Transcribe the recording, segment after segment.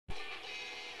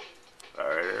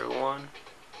everyone.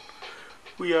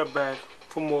 We are back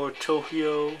for more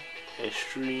Tokyo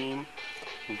Xtreme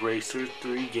Racer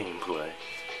 3 gameplay.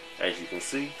 As you can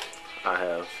see,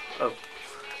 I've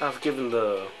given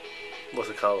the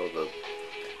the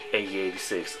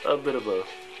 8086 a bit of a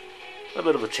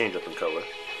change up in color.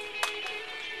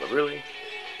 But really,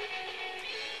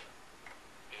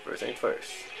 first thing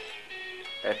first.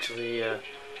 Actually,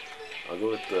 I'll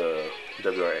go with the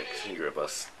WRX in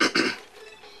Eurobus.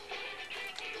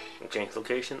 Change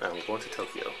location, I'm going to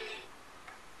Tokyo.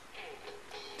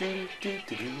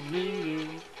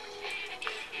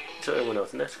 So everyone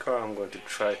knows, the next car I'm going to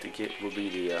try to get will be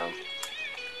the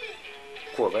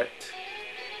Corvette.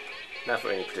 Not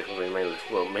for any particular reason,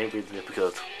 maybe just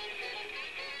because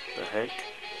the heck.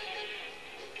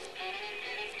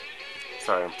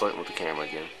 Sorry, I'm flirting with the camera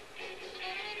again.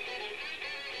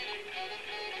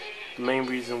 The main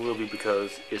reason will be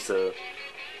because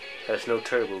has no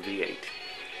turbo V8.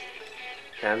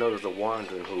 And I know there's a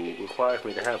Wandering who requires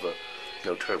me to have a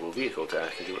no turbo vehicle to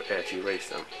actually race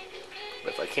them.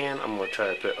 But if I can, I'm going to try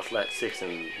to put a flat 6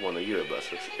 in one of the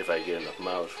Eurobuses if I get enough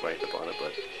miles ranked up on it.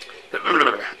 But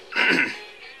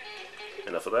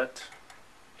enough of that.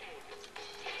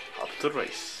 Hop into the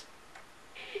race.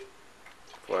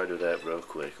 Before I do that, really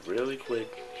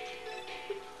quick.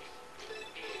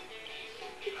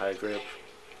 High grip.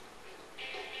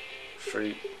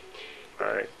 Straight.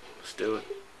 Alright, let's do it.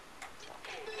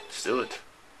 Let's do it.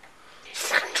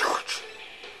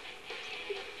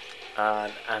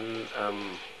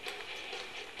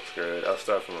 Scared. I'll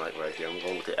start from like right here. I'm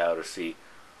going with the outer seat.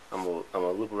 I'm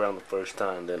gonna loop around the first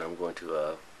time, then I'm going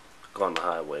to go on the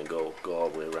highway and go all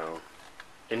the way around.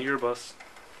 In your bus.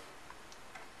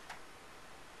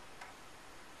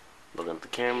 Looking at the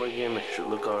camera again, make sure it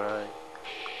look alright.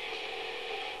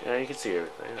 Yeah, you can see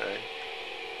everything, alright.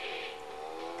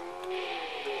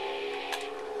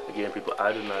 Again, people,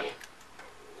 I do not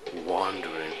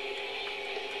Wandering.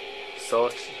 So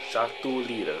Shutokou.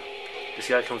 This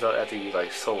guy comes out after you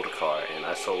like sold a car, and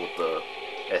I sold the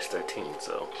S13.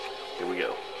 So here we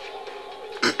go.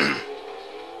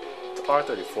 It's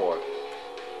R34.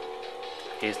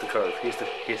 Here's the curve. Here's the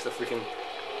freaking.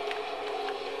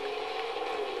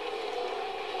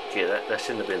 Okay, that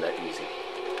shouldn't have been that easy.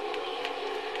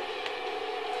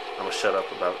 I'm gonna shut up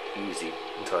about easy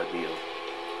until I beat him.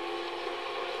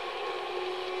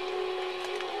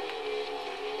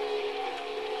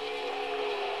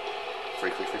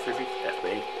 Freak,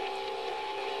 F-bait.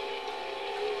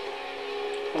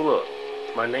 Oh look,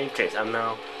 my name changed. I'm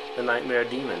now the Nightmare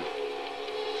Demon.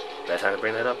 Bad time to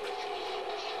bring that up.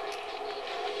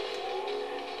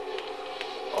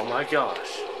 Oh my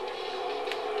gosh.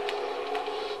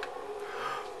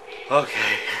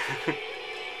 Okay.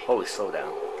 Holy, slow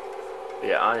down.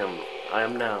 Yeah, I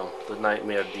am now the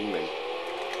Nightmare Demon.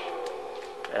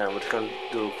 And we're just gonna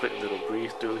do a quick little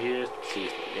breeze through here. See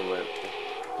anyone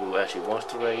who actually wants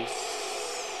to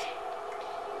race.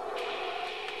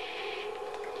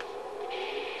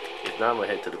 If not, I'm gonna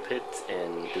head to the pits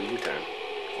and do U-turn.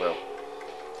 Well,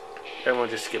 everyone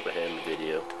just skip ahead in the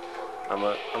video.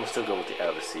 I'm still go with the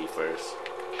outer seat first.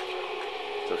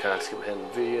 So kind of skip ahead in the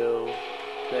video,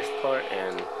 next part,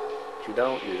 and if you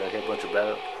don't, you're gonna hear a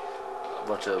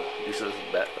bunch of useless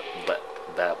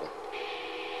babble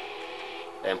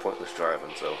and pointless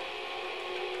driving. So.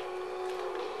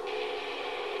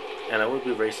 And I will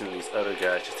be racing these other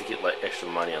guys just to get like extra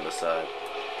money on the side.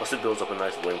 Plus it builds up a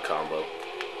nice win combo.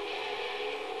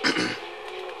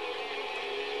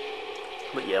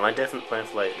 But yeah, my definite plan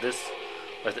for like this,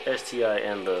 like the STI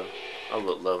and the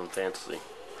Love&Fantasy.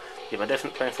 Yeah, my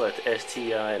definite plan for like the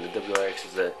STI and the WRX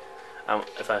is that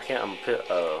if I can, I'm gonna put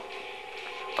a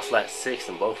flat 6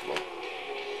 in both of them.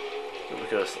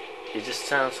 Because it just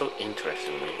sounds so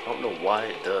interesting to me. I don't know why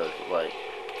it does, but like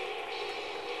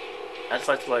I just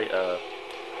like to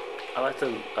I like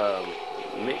to I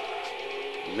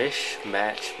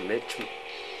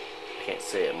can't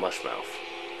say it, mushmouth.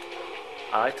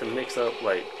 I like to mix up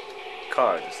like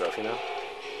cars and stuff, you know.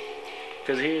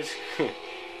 Cause here's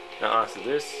now honestly,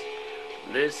 this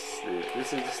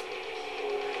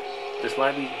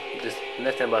might be this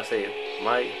next time I say it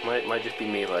might just be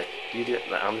me like you did.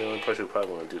 Like, I'm the only person who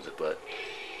probably want to do this, but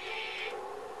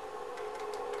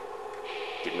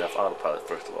get enough autopilot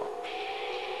first of all.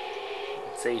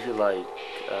 Say if you like,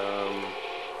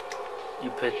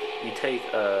 you take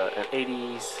an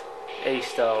 80s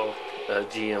style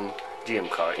GM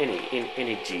car, any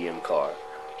GM car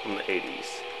from the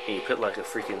 80s, and you put like a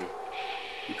freaking,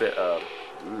 here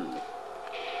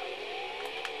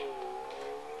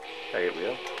we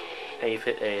go, and you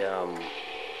put a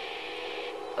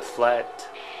flat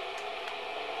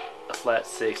flat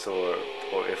 6 or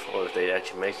if they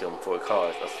actually make them for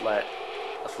cars a flat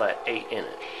 8 in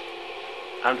it.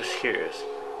 I'm just curious,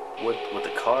 would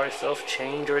the car itself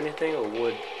change or anything, or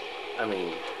would, I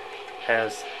mean,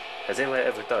 has anybody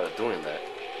ever thought of doing that?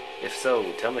 If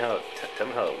so, tell me how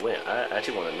it went. I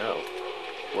actually want to know.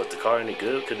 Was the car any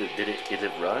good? Did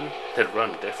it run? Did it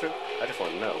run different? I just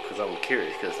want to know because I'm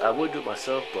curious. Because I would do it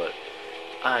myself, but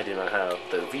I do not have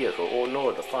the vehicle or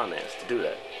nor the finance to do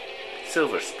that.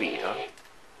 Silver Speed, huh?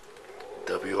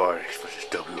 WRX versus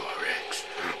WRX.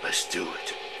 Let's do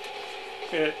it.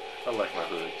 Yeah, I like my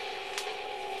hood.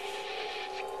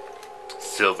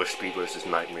 Silver Speed versus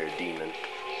Nightmare Demon.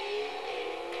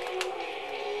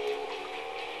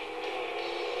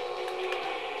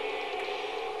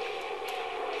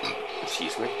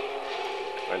 Excuse me.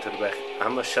 Right to the back.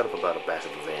 I'm gonna shut up about the back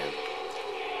of the van.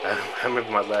 I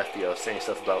remember my last video, I was saying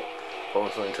stuff about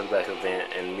going to the back of the van,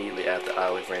 and immediately after I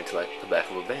always ran to like the back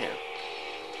of a van.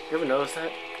 You ever notice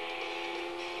that?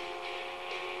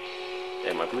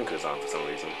 Yeah, my blinker's on for some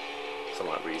reason. Some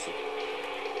odd reason.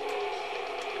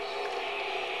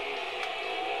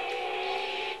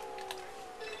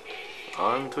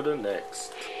 On to the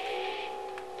next.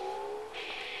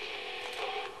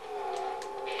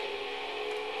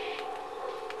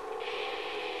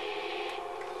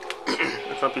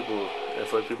 Some people, and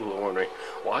for the people who are wondering,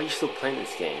 why are you still playing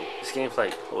this game? This game's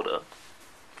like, hold up.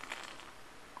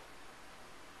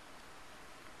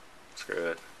 Screw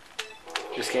it.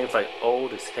 This game's like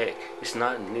old as heck. It's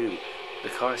not new. The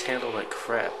cars handle like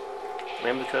crap.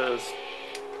 Man, because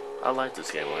I like this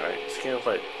game, alright? This game's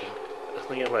like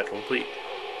a complete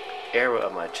era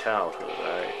of my childhood,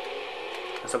 alright?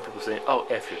 And some people say, oh,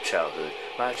 F your childhood.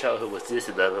 My childhood was this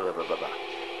and blah blah blah blah blah.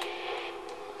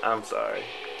 I'm sorry.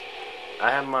 I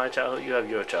have my childhood, you have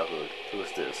your childhood.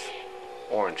 Who's this?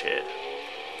 Orange head.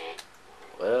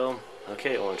 Well,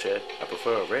 okay, orange head. I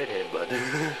prefer a redhead, but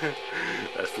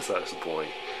that's besides the point.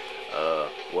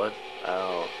 What?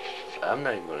 I'm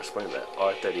not even gonna explain that.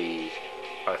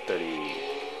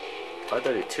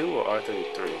 R32 or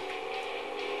R33?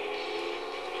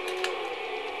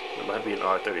 It might be an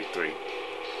R33.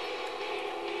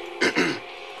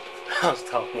 I'll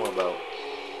talk more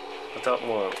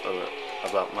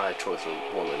about my choice of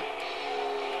woman.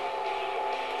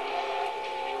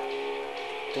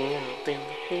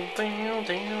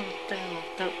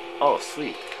 Oh,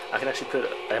 sweet. I can actually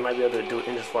I might be able to do an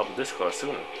engine swap with this car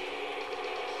sooner.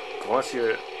 Once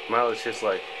your mileage hits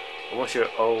like, once your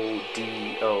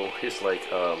ODO hits like,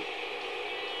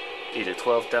 either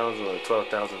 12,000 or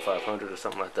 12,500 or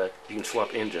something like that, you can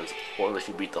swap engines, or unless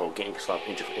you beat the whole game, you can swap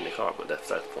engine in the car, but that's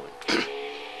beside the point.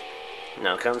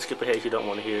 Now, kind of skip ahead if you don't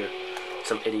want to hear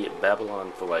some idiot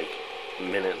Babylon for like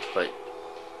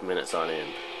minutes on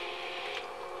end.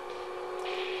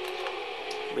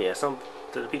 But yeah, to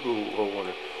the people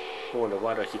who wonder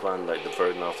why do I keep on like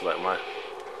diverting off to like my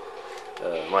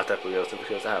type of videos,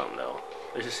 because I don't know.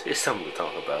 It's something to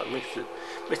talk about. It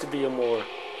makes the video more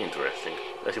interesting,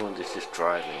 especially when it's just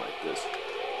driving like this.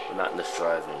 But not just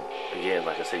driving. Again,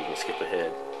 like I said, you can skip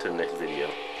ahead to the next video.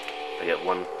 I got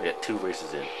 2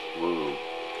 races in. Woo.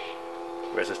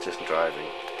 The rest is just driving.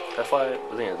 That's why,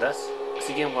 again, that's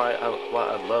again why I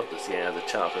love this game as a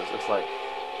child. Cause it's like,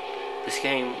 this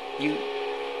game, you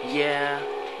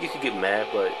could get mad,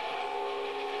 but,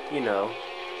 you know,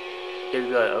 it'd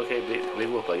be like, okay, big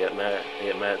whoop, I get mad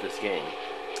at this game.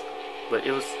 But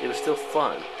it was still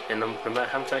fun. And no matter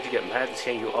how many times you get mad at this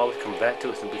game, you always come back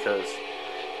to it, because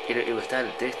either it was that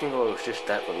addicting or it was just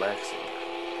that relaxing.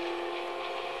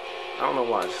 I don't know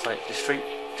why, just like,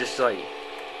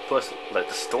 plus, like,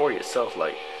 the story itself,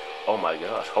 like, oh my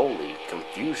gosh, holy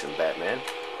confusion, Batman.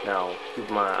 Now, keep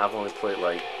in mind, I've only played,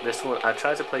 like, this one, I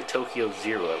tried to play Tokyo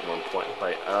Zero at one point,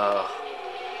 like,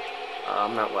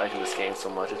 I'm not liking this game so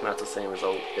much, it's not the same as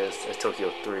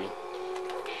Tokyo 3.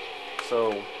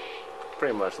 So,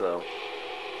 pretty much, though,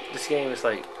 this game is,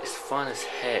 like, it's fun as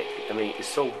heck. I mean, it's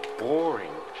so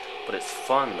boring, but it's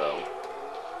fun, though.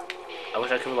 I wish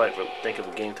I could like think of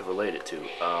a game to relate it to.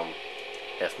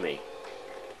 F me.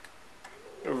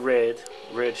 Red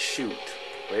shoot.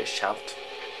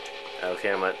 Okay,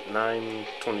 I'm at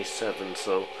 9:27,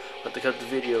 so I have to cut the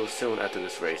video soon after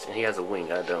this race. And he has a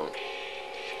wing, I don't.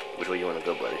 Which way you wanna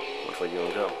go, buddy? Which way you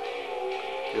wanna go?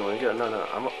 You wanna go? No,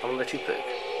 I'm gonna let you pick.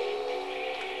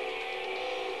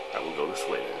 I will go this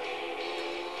way then.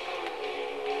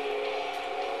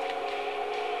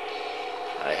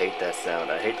 I hate that sound.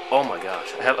 Oh my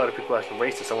gosh. I have other people I can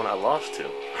race to, someone I lost to.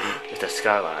 It's that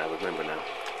skyline, I remember now.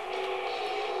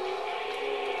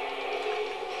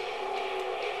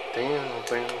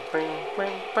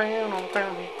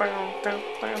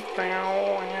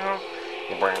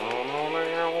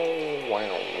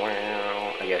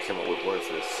 I gotta come up with words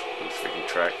for this freaking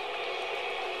track.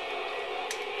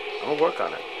 I'm gonna work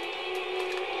on it.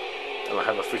 I don't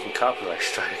have a freaking copyright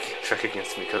strike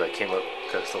against me because I came up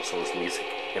because I stole someone's music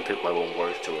and put my own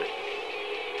words to it.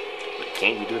 But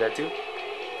can't you do that too?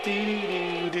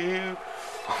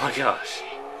 Oh my gosh.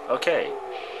 Okay.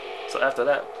 So after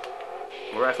that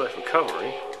miraculous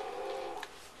recovery,